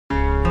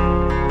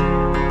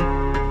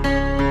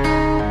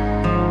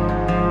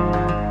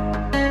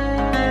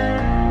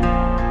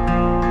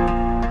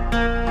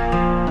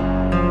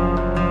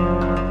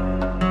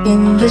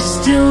In the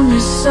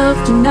stillness of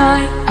the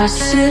night, I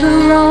sit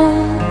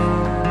alone,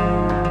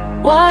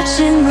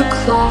 watching the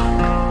clock,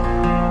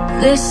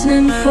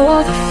 listening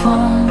for the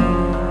phone.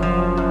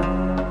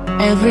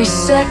 Every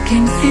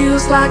second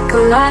feels like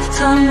a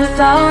lifetime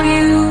without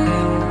you.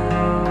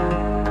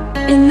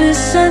 In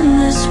this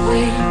endless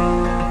wait,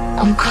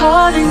 I'm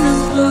caught in the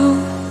blue.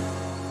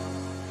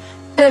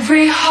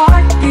 Every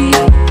heartbeat,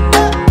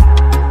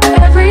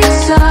 every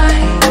sigh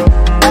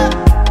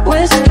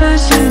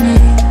whispers your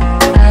name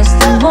as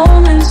the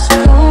moments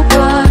go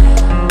by.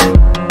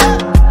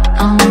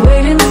 I'm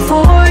waiting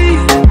for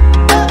you,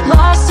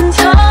 lost in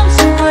time's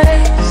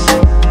embrace.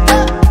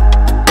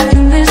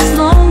 In this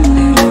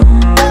lonely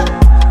room,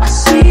 I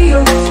see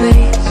your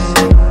face.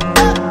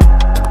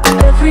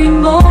 Every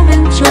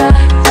moment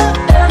drags,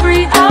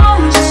 every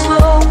hour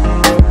slow.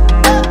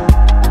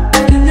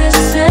 In this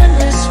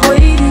endless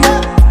waiting,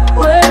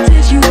 where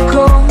did you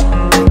go?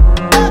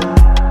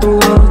 The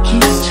world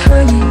keeps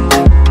turning,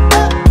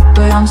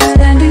 but I'm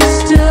standing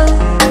still,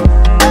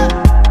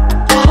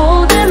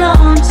 holding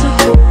on to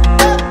hope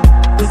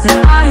with an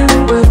iron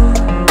will.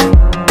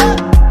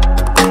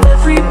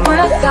 Every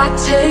breath I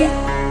take,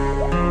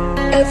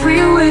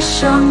 every wish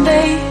I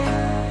make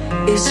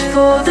is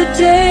for the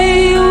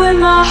day when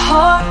my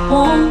heart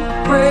won't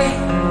break.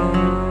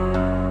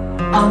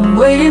 I'm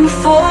waiting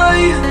for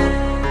you,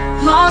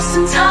 lost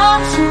in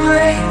time's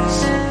embrace.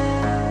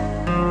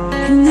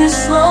 In this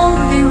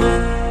lonely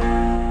room,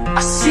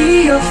 I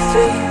see your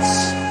face.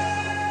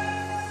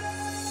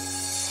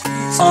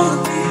 Follow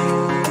me,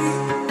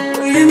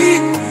 wait me,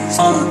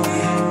 follow me,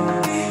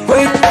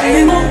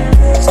 wait more,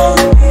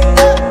 follow me,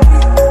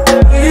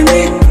 wait me,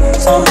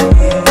 follow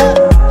me,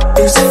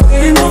 it's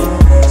wait more,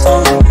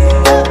 follow me,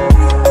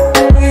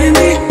 wait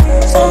me,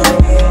 follow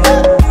me,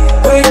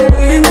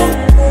 wait more,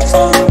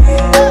 follow me,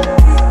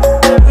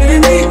 wait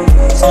me,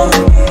 follow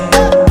me,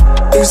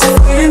 it's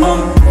wait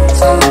more,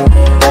 follow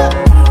me,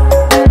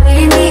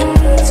 wait me,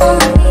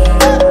 follow me,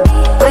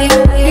 wait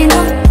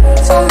more,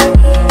 follow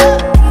me.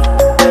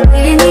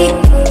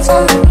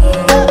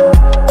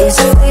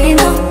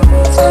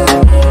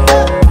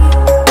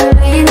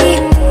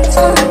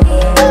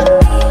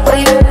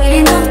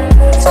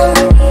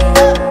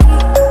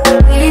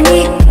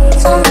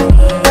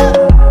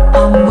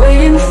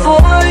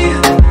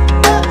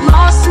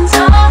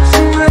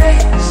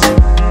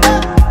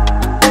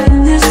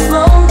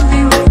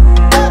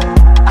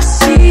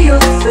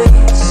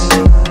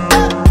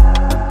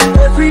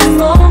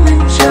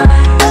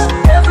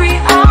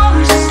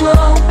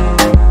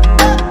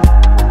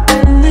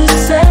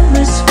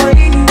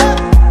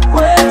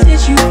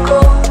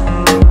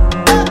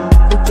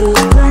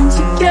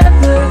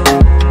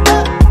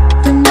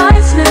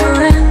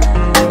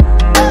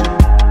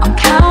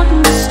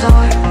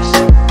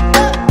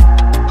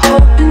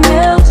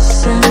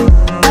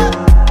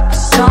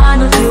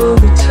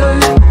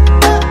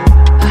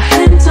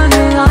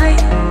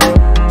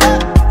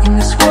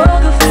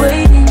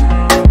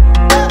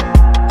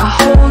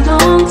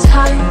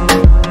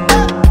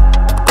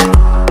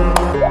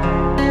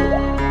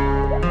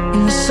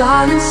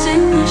 Silence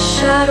in the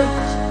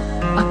shadows,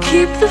 I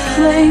keep the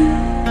flame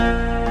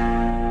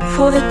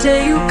for the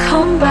day you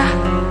come back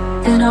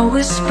and I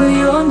whisper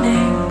your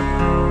name.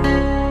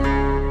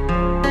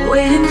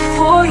 Waiting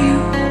for you,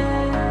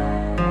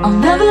 I'll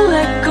never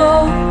let go.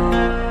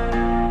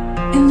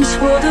 In this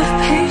world of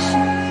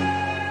patience,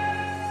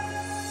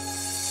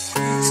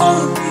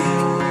 follow me,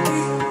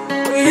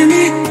 wait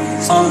me,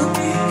 follow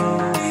me,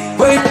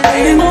 wait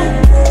more,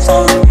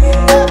 follow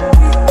me.